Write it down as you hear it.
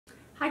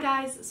Hi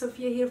guys,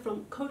 Sofia here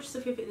from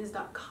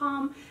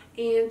CoachSofiaFitness.com,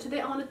 and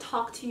today I want to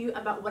talk to you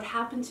about what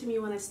happened to me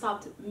when I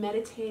stopped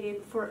meditating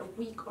for a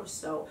week or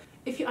so.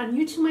 If you are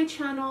new to my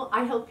channel,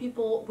 I help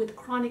people with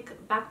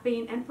chronic back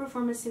pain and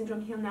piriformis syndrome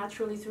heal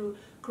naturally through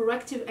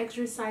corrective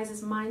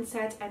exercises,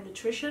 mindset, and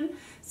nutrition.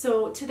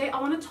 So today I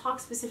want to talk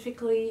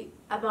specifically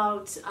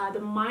about the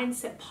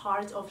mindset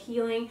part of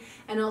healing,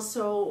 and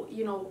also,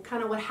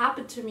 kind of what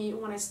happened to me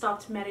when I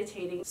stopped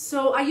meditating.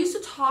 So I used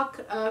to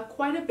talk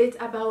quite a bit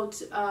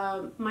about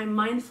my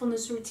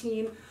mindfulness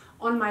routine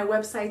on my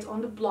website, on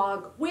the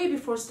blog, way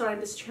before starting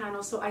this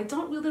channel. So I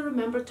don't really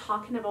remember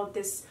talking about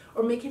this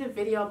or making a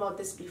video about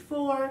this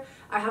before.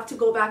 I have to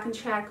go back and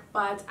check,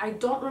 but I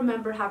don't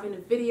remember having a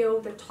video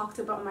that talked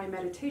about my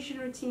meditation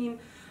routine,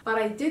 but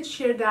I did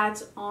share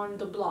that on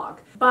the blog.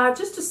 But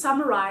just to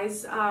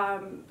summarize,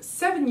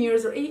 7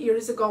 years or 8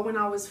 years ago, when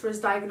I was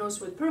first diagnosed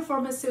with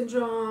piriformis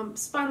syndrome,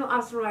 spinal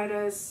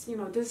arthritis,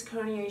 disc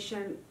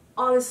herniation,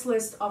 all this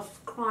list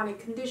of chronic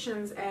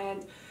conditions,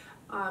 and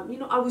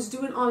I was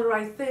doing all the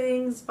right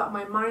things, but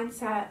my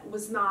mindset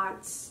was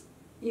not,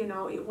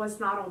 it was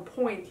not on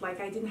point. Like,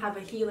 I didn't have a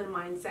healing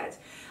mindset.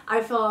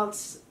 I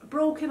felt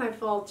broken. I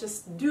felt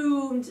just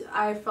doomed.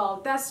 I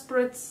felt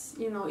desperate,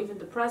 even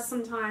depressed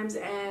sometimes.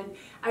 And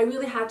I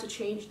really had to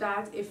change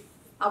that if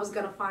I was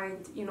gonna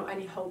find,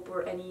 any hope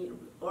or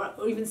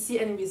even see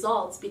any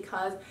results,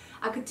 because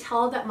I could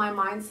tell that my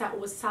mindset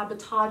was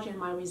sabotaging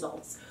my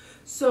results.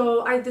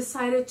 So I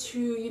decided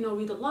to,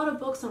 read a lot of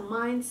books on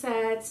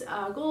mindset,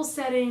 goal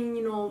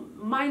setting,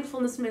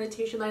 mindfulness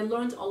meditation. I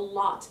learned a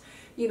lot,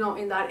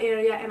 in that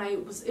area, and I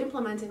was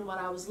implementing what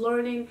I was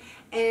learning.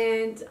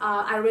 And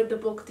I read the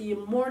book, The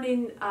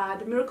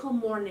Miracle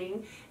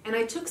Morning, and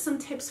I took some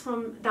tips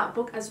from that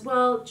book as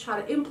well,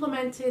 try to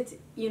implement it,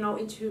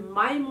 into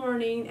my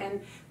morning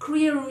and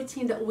create a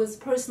routine that was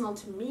personal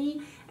to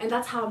me. And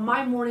that's how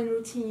my morning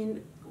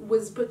routine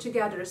was put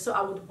together. So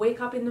I would wake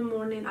up in the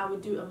morning, I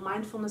would do a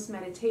mindfulness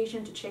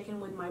meditation to check in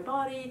with my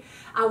body.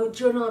 I would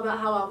journal about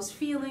how I was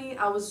feeling.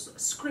 I was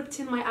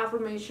scripting my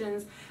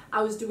affirmations.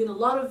 I was doing a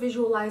lot of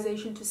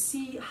visualization to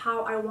see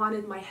how I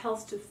wanted my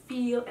health to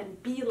feel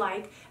and be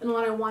like, and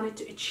what I wanted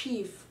to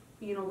achieve,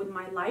 with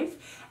my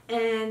life.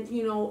 And,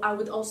 I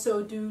would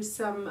also do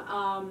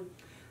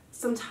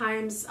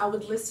sometimes I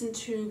would listen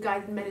to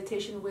guided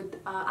meditation with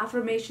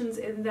affirmations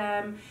in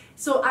them.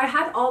 So I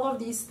had all of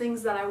these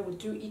things that I would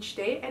do each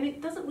day, and it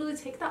doesn't really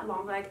take that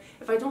long. Like,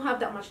 if I don't have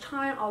that much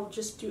time, I'll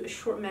just do a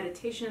short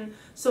meditation.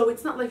 So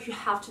it's not like you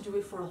have to do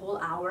it for a whole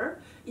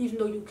hour, even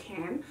though you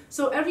can.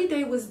 So every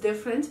day was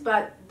different,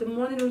 but the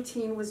morning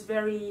routine was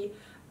very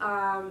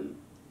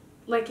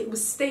it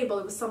was stable.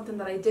 It was something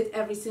that I did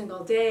every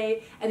single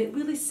day, and it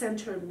really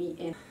centered me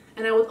in.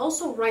 And I would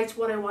also write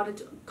what I wanted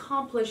to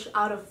accomplish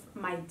out of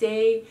my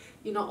day,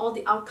 all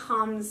the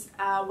outcomes,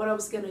 what I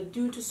was going to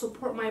do to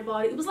support my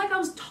body. It was like I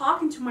was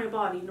talking to my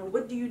body,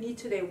 what do you need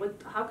today?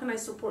 How can I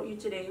support you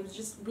today? It was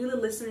just really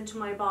listening to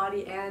my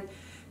body and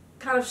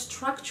kind of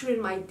structuring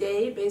my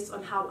day based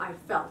on how I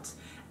felt.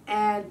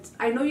 And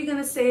I know you're going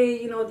to say,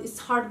 it's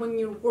hard when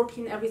you're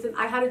working everything.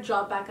 I had a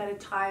job back at a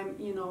time,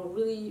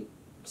 really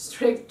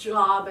strict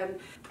job,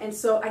 and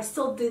so I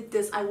still did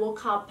this. I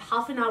woke up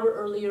half an hour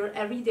earlier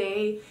every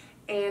day,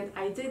 and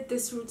I did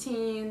this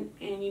routine.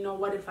 And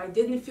if I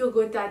didn't feel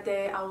good that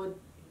day, I would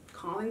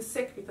call in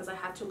sick because I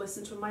had to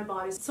listen to my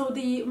body. So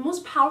the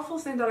most powerful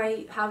thing that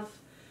I have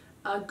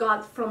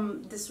got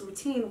from this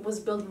routine was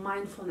build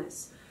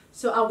mindfulness.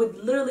 So I would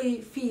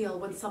literally feel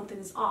when something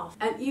is off.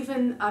 And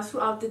even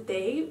throughout the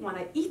day, when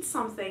I eat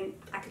something,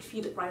 I could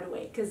feel it right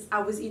away, because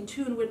I was in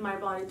tune with my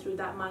body through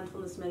that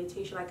mindfulness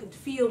meditation. I could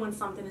feel when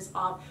something is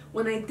off,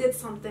 when I did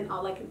something,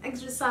 like an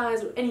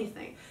exercise or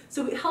anything.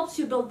 So it helps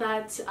you build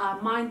that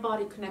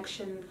mind-body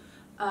connection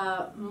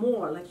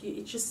more. Like,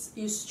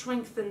 you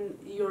strengthen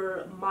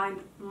your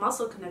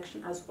mind-muscle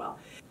connection as well.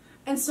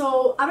 And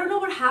so I don't know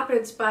what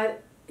happens,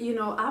 but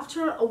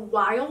after a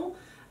while,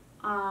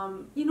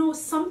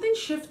 something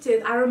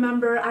shifted. I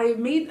remember I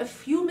made a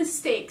few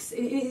mistakes.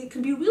 It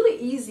can be really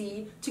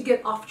easy to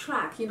get off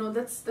track.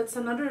 That's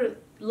another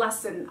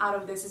lesson out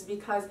of this, is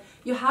because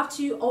you have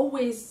to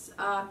always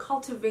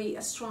cultivate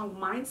a strong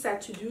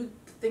mindset to do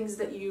things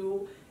that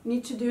you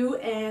need to do.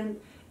 And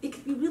it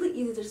can be really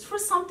easy just for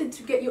something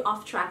to get you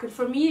off track. And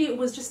for me, it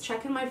was just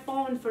checking my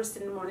phone first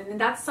in the morning. And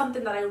that's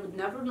something that I would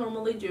never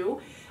normally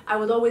do. I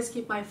would always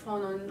keep my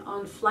phone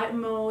on flight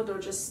mode, or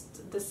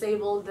just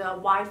disable the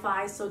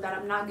Wi-Fi so that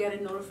I'm not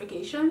getting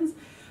notifications.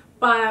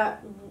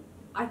 But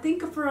I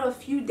think for a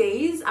few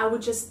days, I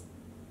would just,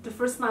 the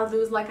first thing I'll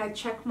do is I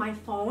check my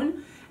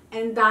phone,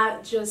 and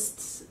that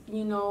just,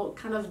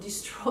 kind of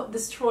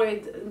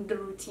destroyed the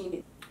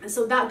routine. And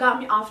so that got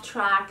me off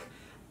track.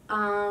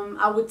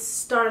 I would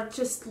start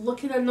just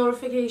looking at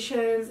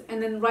notifications,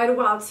 and then right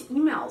away I'll see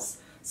emails.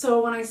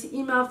 So when I see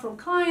email from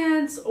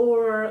clients,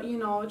 or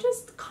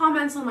just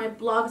comments on my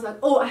blogs, like,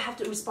 oh, I have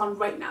to respond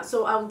right now.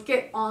 So I would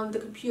get on the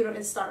computer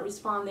and start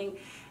responding.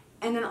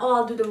 and then oh,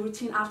 I'll do the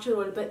routine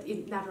afterward, but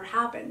it never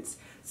happens.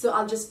 So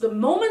I'll just, the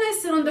moment I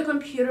sit on the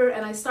computer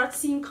and I start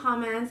seeing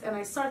comments and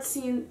I start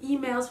seeing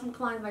emails from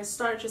clients and I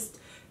start just,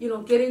 you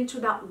know, get into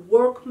that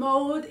work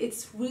mode,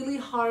 it's really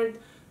hard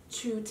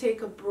to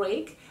take a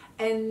break.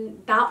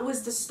 And that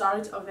was the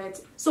start of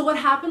it. So what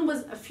happened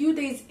was, a few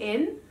days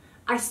in,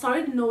 I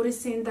started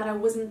noticing that I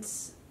wasn't,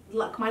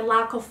 like, my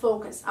lack of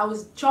focus. I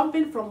was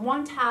jumping from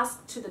one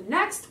task to the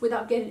next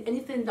without getting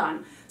anything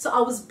done. So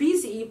I was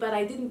busy, but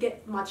I didn't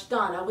get much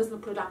done. I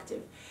wasn't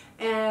productive.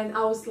 And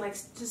I was like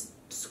just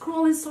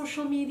scrolling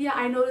social media.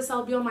 I noticed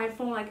I'll be on my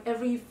phone like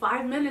every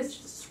 5 minutes,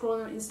 just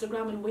scrolling on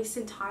Instagram and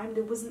wasting time.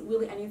 There wasn't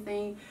really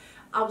anything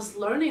I was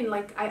learning.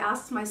 Like, I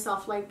asked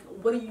myself, like,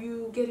 what are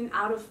you getting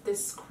out of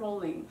this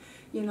scrolling,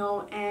 you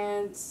know?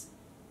 And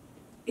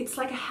it's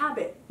like a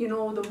habit, you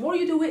know, the more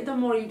you do it, the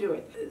more you do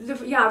it.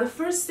 The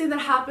first thing that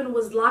happened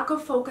was lack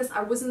of focus.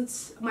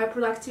 My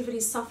productivity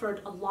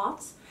suffered a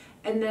lot.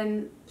 And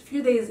then a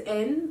few days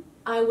in,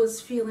 I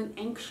was feeling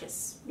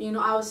anxious, you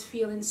know, I was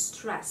feeling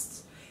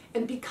stressed.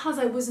 And because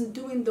I wasn't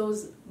doing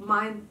those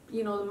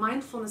the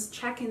mindfulness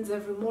check-ins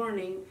every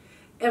morning,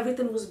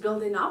 everything was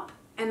building up,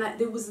 and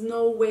there was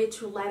no way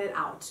to let it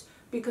out.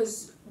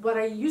 Because what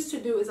I used to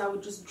do is I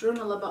would just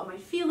journal about my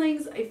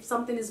feelings. If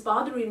something is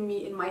bothering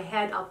me in my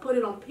head, I'll put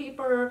it on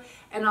paper,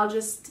 and I'll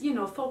just, you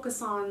know,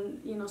 focus on,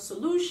 you know,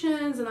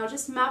 solutions, and I'll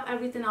just map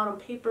everything out on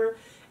paper.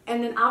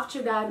 And then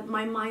after that,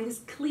 my mind is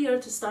clear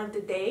to start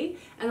the day.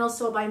 And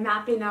also by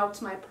mapping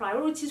out my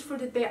priorities for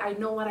the day, I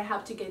know what I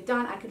have to get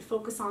done. I can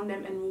focus on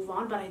them and move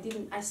on, but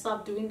I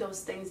stopped doing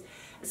those things.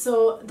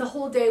 So the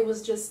whole day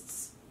was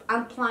just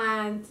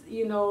unplanned,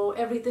 you know,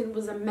 everything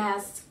was a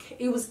mess.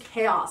 It was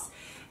chaos.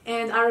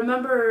 And I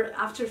remember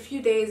after a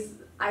few days,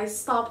 I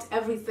stopped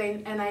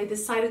everything and I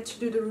decided to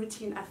do the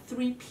routine at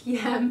 3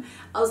 p.m.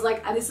 I was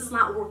like, this is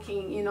not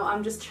working, you know,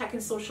 I'm just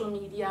checking social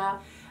media.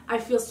 I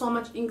feel so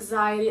much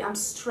anxiety, I'm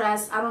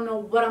stressed, I don't know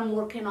what I'm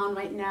working on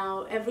right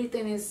now.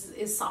 Everything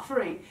is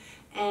suffering.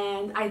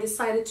 And I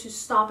decided to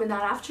stop in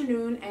that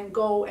afternoon and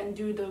go and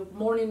do the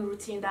morning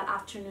routine that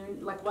afternoon,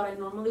 like what I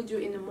normally do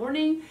in the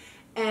morning.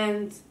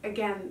 And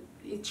again,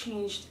 it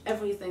changed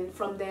everything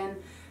from then.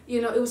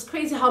 You know, it was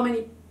crazy how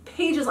many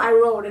pages I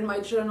wrote in my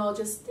journal,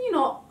 just, you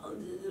know,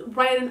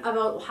 writing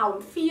about how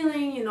I'm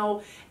feeling, you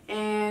know,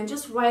 and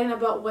just writing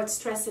about what's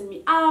stressing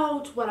me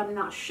out, what I'm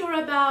not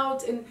sure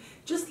about, and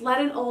just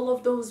letting all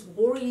of those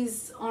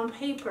worries on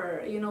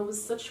paper, you know,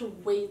 was such a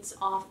weight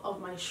off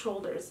of my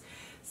shoulders.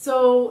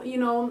 So, you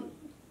know,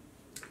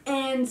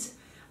 and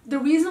the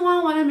reason why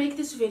I want to make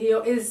this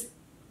video is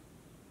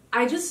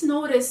I just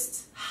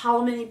noticed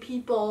how many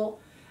people,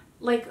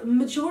 like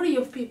majority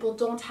of people,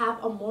 don't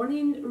have a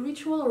morning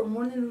ritual or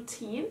morning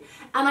routine,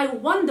 and I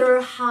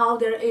wonder how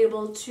they're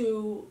able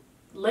to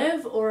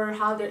live or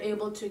how they're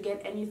able to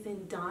get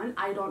anything done.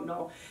 I don't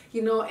know,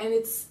 you know. And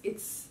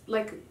it's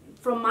like,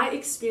 from my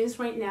experience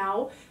right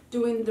now,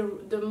 doing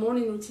the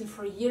morning routine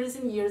for years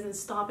and years and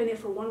stopping it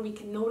for 1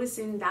 week and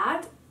noticing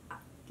that,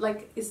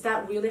 like, is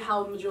that really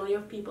how majority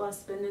of people are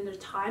spending their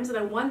times? And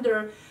I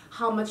wonder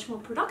how much more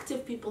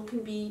productive people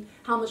can be,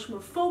 how much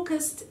more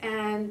focused,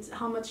 and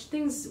how much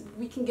things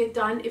we can get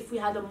done if we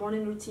had a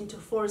morning routine to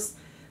first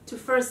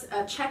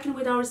check in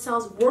with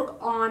ourselves, work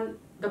on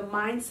the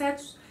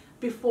mindset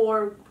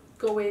before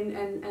going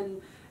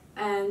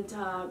and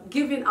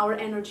giving our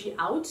energy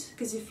out.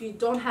 Because if you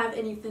don't have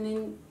anything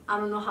in, I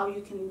don't know how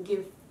you can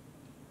give,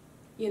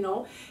 you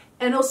know.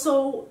 And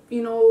also,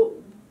 you know,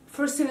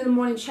 first thing in the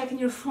morning, checking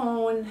your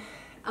phone.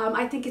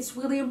 I think it's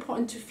really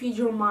important to feed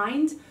your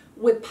mind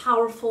with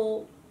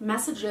powerful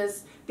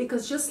messages,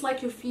 because just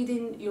like you're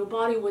feeding your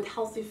body with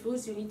healthy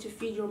foods, you need to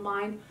feed your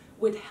mind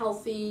with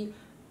healthy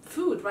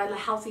food, right? Like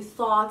healthy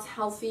thoughts,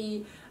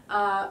 healthy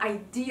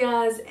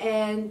ideas.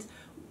 And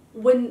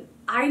when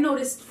I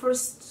noticed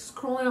first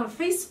scrolling on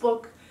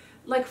Facebook,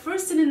 like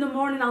first thing in the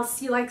morning, I'll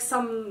see like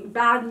some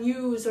bad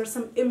news or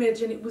some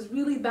image, and it was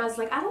really bad. It's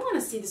like, I don't want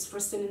to see this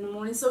first thing in the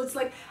morning. So it's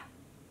like,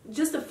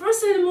 just the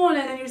first thing in the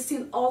morning, and you're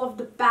seeing all of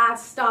the bad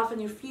stuff,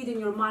 and you're feeding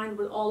your mind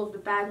with all of the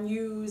bad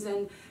news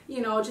and,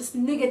 you know, just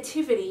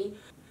negativity.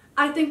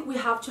 I think we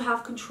have to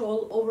have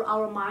control over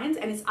our minds,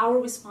 and it's our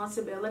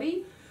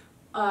responsibility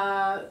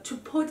to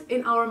put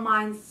in our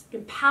minds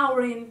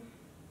empowering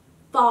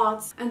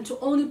thoughts, and to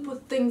only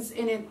put things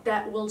in it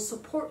that will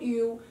support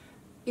you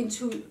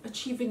into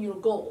achieving your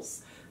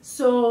goals.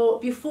 So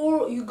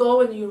before you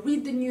go and you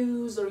read the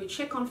news or you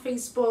check on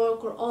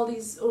Facebook or all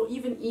these, or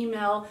even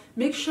email,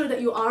 make sure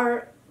that you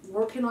are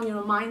working on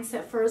your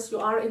mindset first. You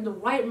are in the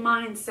right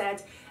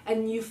mindset,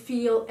 and you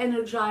feel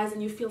energized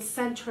and you feel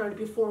centered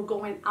before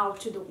going out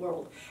to the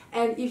world.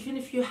 And even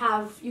if you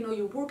have, you know,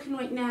 you're working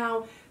right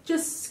now,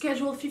 just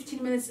schedule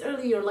 15 minutes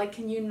earlier. Like,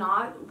 can you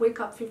not wake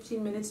up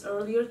 15 minutes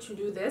earlier to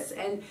do this?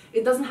 And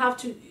it doesn't have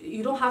to,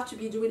 you don't have to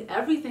be doing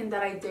everything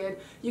that I did.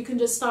 You can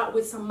just start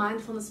with some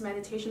mindfulness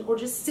meditation, or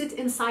just sit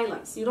in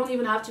silence. You don't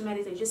even have to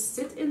meditate, just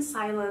sit in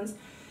silence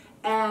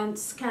and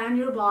scan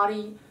your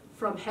body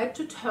from head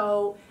to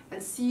toe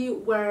and see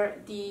where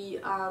the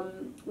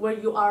where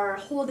you are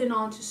holding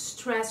on to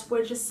stress,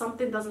 where just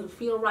something doesn't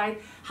feel right.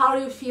 How are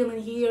you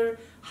feeling here?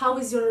 How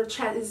is your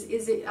chest?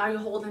 Are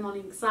you holding on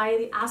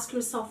anxiety? Ask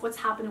yourself what's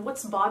happening,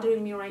 what's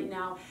bothering me right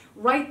now.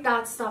 Write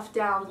that stuff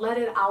down, let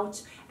it out,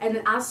 and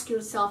then ask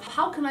yourself,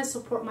 how can I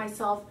support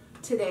myself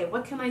today?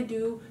 What can I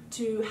do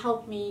to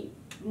help me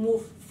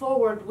move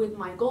forward with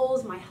my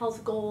goals, my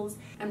health goals?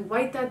 And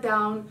write that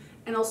down.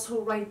 And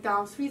also write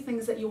down 3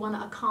 things that you want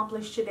to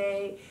accomplish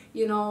today.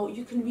 You know,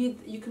 you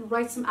can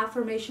write some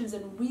affirmations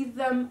and read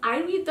them. I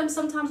read them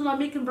sometimes when I'm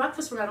making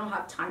breakfast when I don't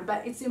have time,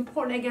 but it's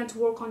important again to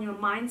work on your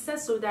mindset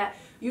so that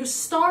you're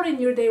starting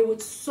your day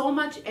with so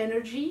much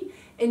energy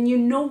and you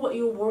know what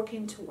you're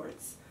working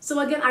towards.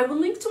 So again, I will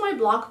link to my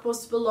blog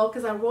post below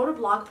because I wrote a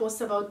blog post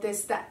about this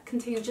that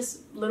contains just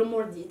a little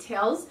more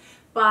details,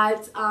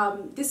 but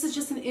this is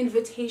just an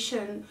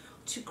invitation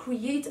to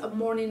create a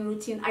morning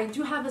routine. I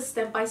do have a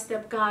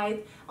step-by-step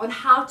guide on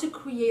how to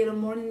create a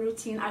morning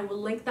routine. I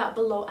will link that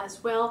below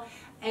as well,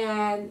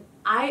 and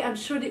I am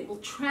sure that it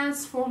will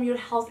transform your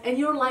health and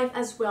your life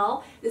as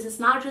well. This is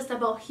not just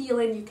about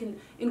healing. You can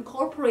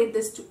incorporate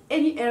this to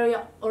any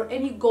area or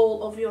any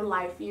goal of your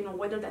life, you know,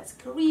 whether that's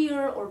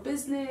career or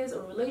business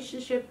or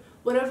relationship,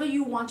 whatever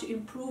you want to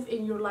improve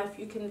in your life,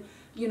 you can,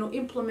 you know,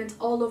 implement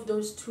all of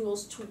those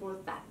tools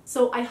toward that.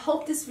 So I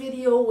hope this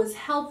video was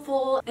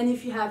helpful, and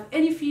if you have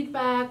any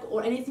feedback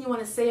or anything you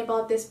want to say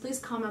about this, please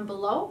comment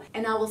below,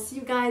 and I will see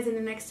you guys in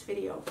the next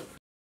video.